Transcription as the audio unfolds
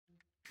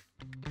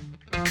Hello,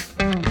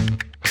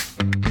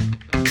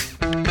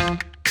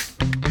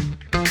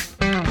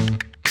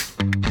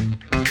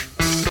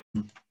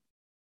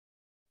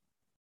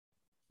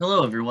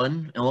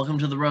 everyone, and welcome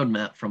to the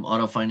Roadmap from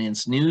Auto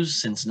Finance News.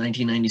 Since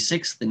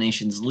 1996, the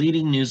nation's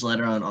leading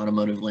newsletter on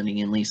automotive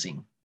lending and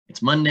leasing.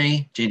 It's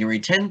Monday, January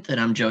 10th, and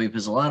I'm Joey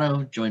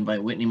Pizzolatto, joined by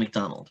Whitney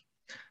McDonald.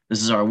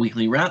 This is our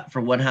weekly wrap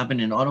for what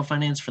happened in auto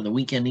finance for the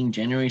week ending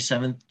January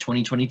 7th,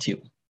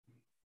 2022.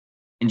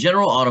 In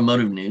general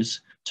automotive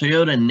news,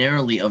 Toyota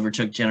narrowly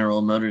overtook General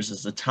Motors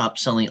as the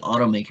top-selling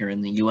automaker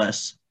in the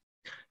U.S.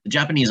 The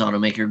Japanese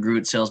automaker grew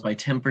its sales by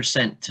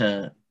 10%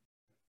 to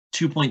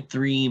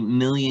 2.3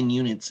 million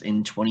units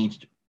in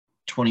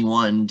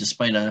 2021,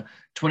 despite a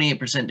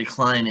 28%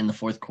 decline in the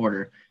fourth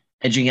quarter,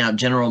 edging out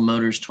General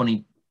Motors'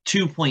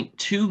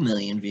 22.2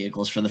 million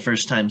vehicles for the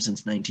first time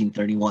since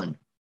 1931.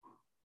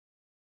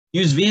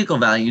 Used vehicle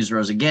values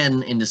rose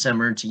again in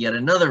December to yet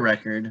another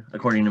record,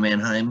 according to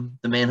Manheim.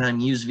 The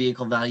Manheim Used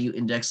Vehicle Value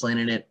Index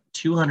landed at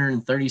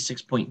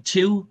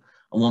 236.2,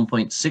 a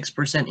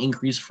 1.6%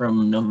 increase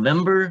from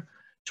November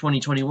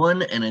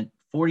 2021 and a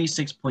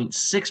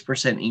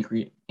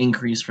 46.6%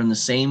 increase from the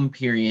same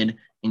period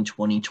in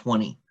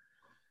 2020.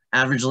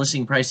 Average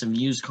listing price of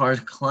used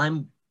cars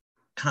climbed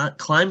past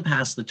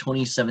the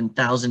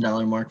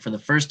 $27,000 mark for the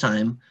first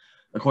time,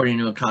 according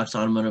to a Cox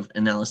Automotive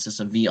analysis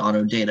of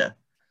V-Auto data.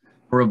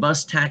 A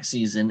robust tax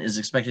season is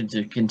expected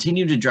to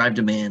continue to drive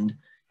demand,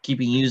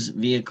 keeping used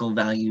vehicle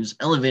values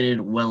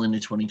elevated well into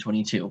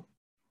 2022.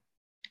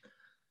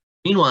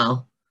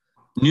 Meanwhile,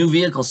 new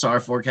vehicle SAR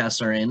forecasts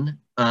are in.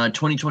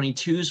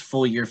 2022's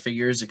full year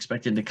figures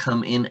expected to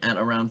come in at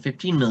around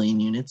 15 million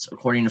units,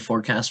 according to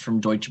forecasts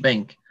from Deutsche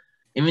Bank.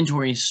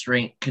 Inventory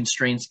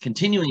constraints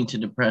continue to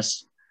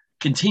depress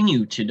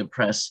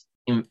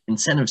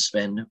incentive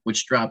spend,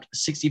 which dropped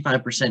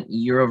 65%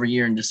 year over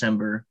year in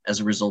December as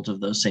a result of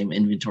those same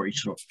inventory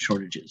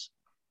shortages.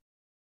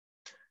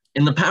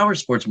 In the power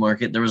sports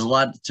market, there was a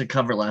lot to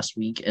cover last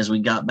week as we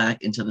got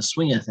back into the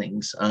swing of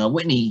things.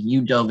 Whitney,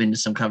 you dove into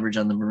some coverage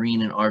on the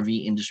marine and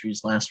RV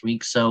industries last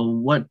week. So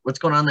what's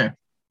going on there?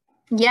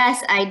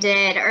 Yes, I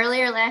did.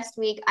 Earlier last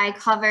week, I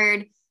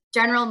covered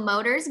General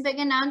Motors' big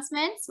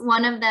announcements,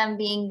 one of them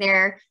being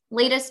their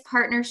latest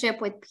partnership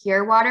with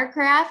Pure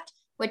Watercraft,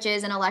 which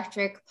is an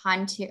electric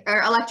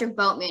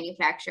boat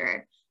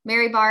manufacturer.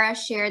 Mary Barra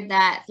shared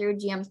that through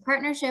GM's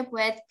partnership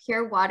with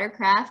Pure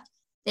Watercraft,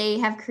 they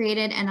have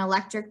created an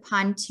electric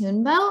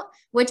pontoon boat,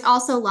 which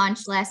also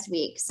launched last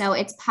week. So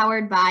it's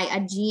powered by a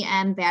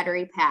GM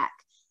battery pack.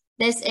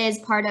 This is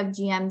part of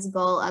GM's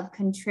goal of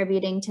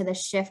contributing to the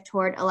shift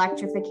toward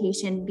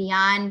electrification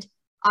beyond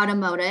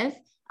automotive.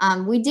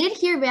 We did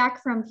hear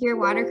back from Pure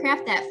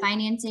Watercraft that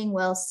financing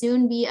will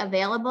soon be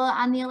available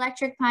on the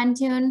electric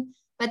pontoon,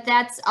 but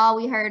that's all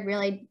we heard.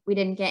 Really, we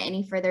didn't get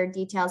any further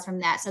details from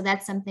that. So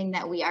that's something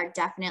that we are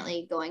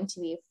definitely going to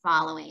be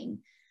following.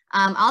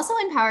 Also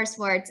in power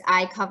sports,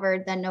 I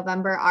covered the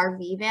November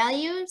RV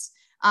values,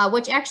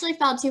 which actually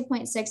fell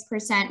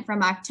 2.6%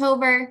 from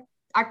October,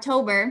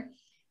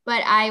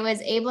 but I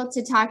was able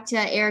to talk to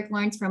Eric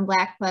Lawrence from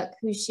Black Book,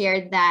 who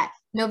shared that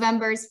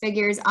November's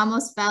figures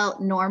almost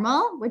felt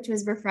normal, which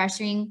was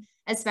refreshing,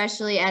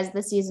 especially as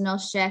the seasonal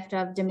shift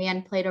of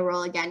demand played a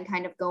role again,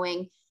 kind of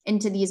going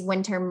into these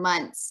winter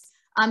months.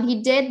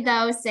 He did,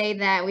 though, say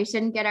that we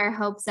shouldn't get our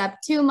hopes up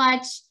too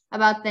much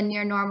about the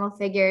near normal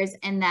figures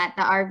and that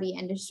the RV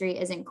industry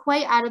isn't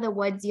quite out of the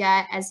woods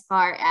yet as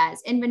far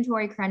as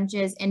inventory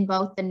crunches in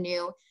both the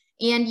new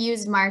and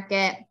used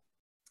market.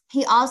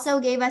 He also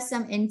gave us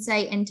some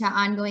insight into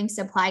ongoing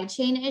supply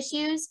chain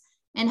issues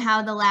and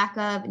how the lack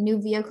of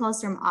new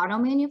vehicles from auto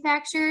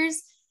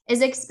manufacturers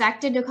is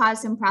expected to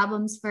cause some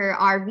problems for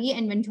RV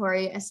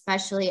inventory,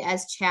 especially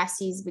as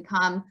chassis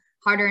become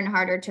harder and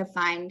harder to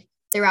find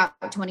throughout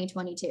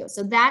 2022.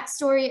 So that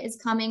story is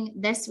coming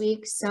this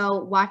week.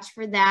 So watch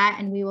for that.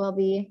 And we will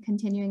be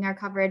continuing our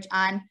coverage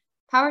on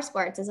power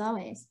sports as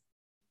always.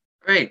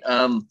 Great.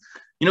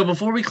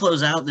 Before we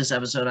close out this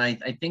episode, I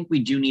think we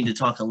do need to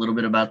talk a little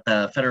bit about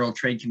the Federal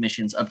Trade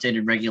Commission's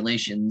updated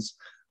regulations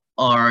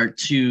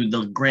to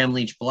the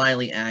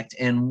Gramm-Leach-Bliley Act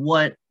and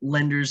what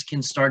lenders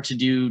can start to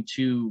do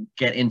to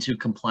get into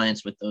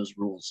compliance with those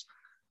rules.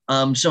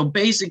 So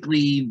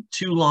basically,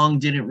 too long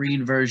didn't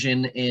read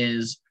version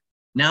is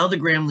now the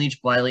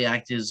Gramm-Leach-Bliley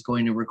Act is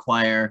going to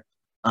require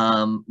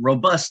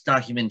robust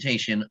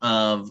documentation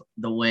of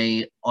the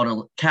way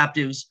auto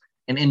captives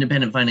and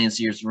independent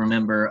financiers.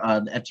 Remember,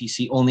 the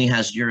FTC only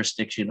has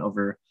jurisdiction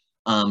over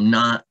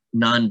not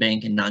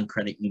non-bank and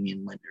non-credit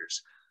union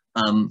lenders.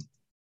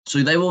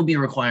 So they will be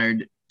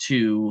required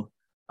to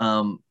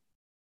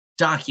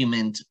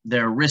document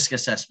their risk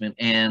assessment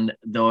and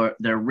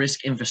their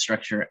risk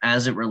infrastructure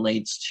as it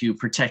relates to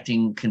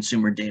protecting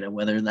consumer data,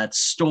 whether that's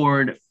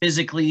stored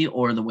physically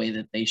or the way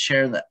that they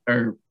share that,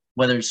 or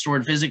whether it's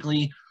stored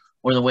physically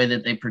or the way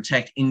that they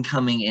protect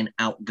incoming and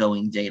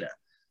outgoing data.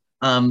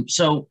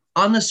 So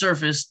on the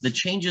surface, the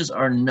changes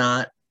are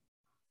not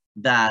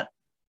that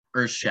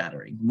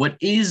earth-shattering. What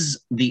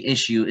is the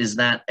issue is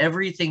that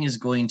everything is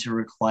going to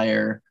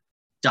require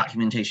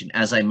documentation,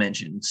 as I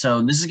mentioned.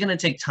 So this is going to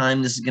take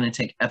time. This is going to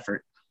take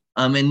effort.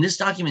 And this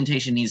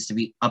documentation needs to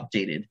be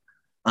updated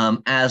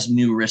as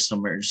new risks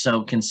emerge.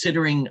 So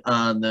considering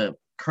the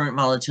current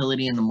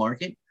volatility in the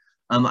market,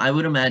 I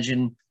would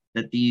imagine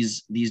that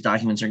these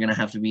documents are going to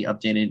have to be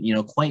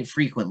updated, quite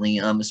frequently,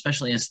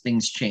 especially as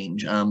things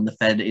change. The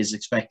Fed is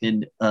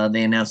expected,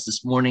 they announced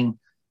this morning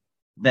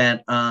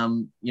that,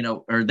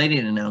 or they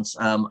didn't announce,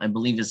 I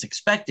believe it's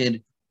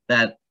expected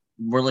that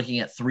we're looking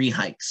at 3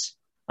 hikes,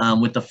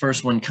 with the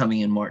first one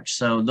coming in March.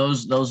 So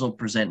those will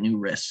present new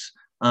risks.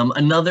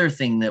 Another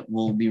thing that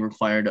will be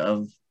required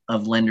of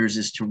lenders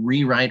is to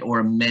rewrite or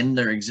amend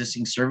their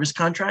existing service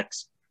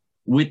contracts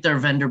with their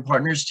vendor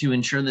partners to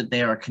ensure that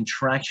they are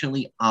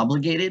contractually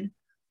obligated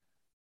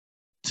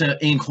to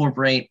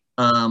incorporate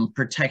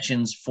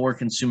protections for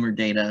consumer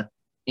data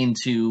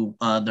into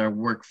their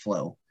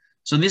workflow.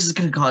 So this is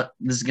going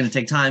to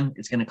take time.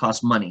 It's going to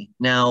cost money.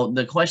 Now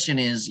the question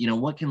is,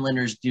 what can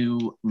lenders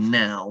do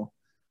now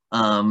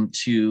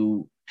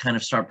to kind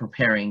of start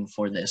preparing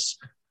for this?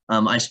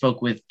 I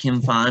spoke with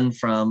Kim Fan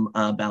from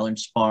Ballard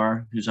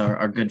Spar, who's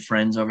our good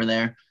friends over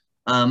there,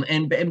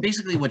 and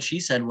basically what she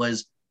said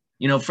was,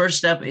 first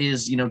step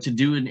is, to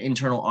do an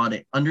internal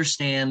audit,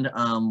 understand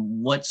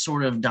what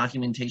sort of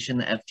documentation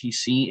the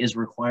FTC is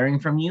requiring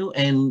from you,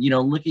 and,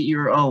 look at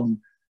your own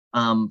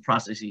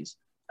processes.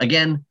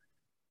 Again,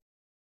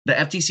 the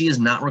FTC is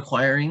not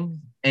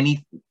requiring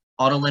any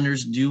auto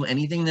lenders do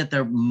anything that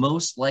they're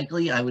most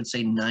likely, I would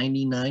say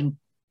 99%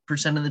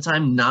 of the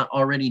time, not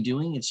already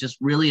doing. It's just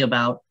really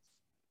about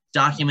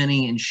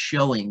documenting and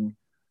showing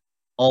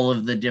all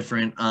of the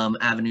different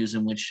avenues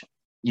in which,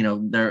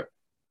 their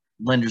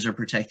lenders are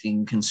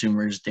protecting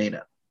consumers'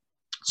 data.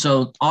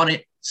 So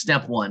audit,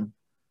 step 1,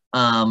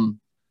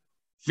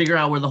 figure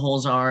out where the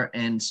holes are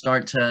and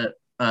start to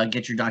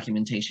get your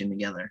documentation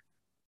together.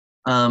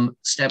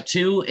 Step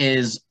 2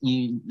 is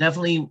you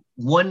definitely,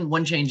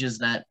 one change is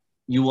that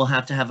you will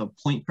have to have a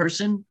point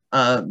person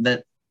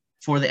that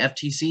for the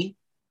FTC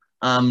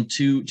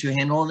to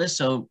handle all this.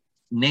 So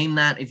name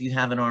that if you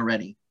haven't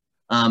already.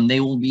 They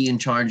will be in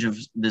charge of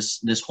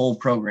this whole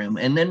program.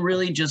 And then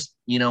really just,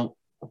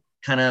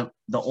 kind of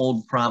the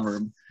old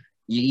proverb,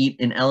 you eat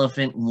an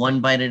elephant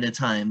one bite at a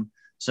time.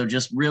 So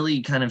just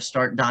really kind of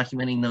start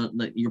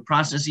documenting your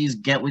processes,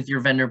 get with your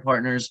vendor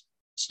partners,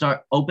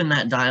 open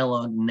that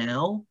dialogue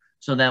now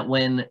so that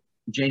when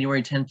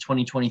January 10th,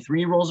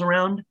 2023 rolls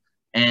around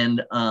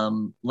and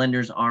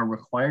lenders are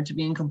required to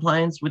be in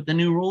compliance with the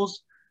new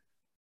rules,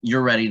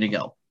 you're ready to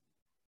go.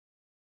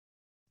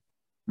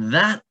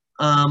 That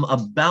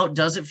about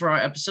does it for our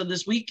episode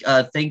this week.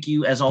 Thank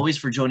you, as always,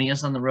 for joining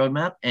us on the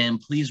Roadmap, and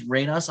please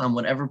rate us on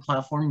whatever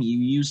platform you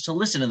use to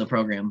listen to the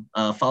program.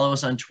 Follow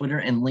us on Twitter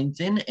and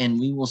LinkedIn, and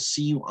we will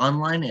see you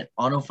online at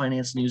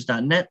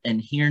autofinancenews.net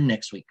and here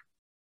next week.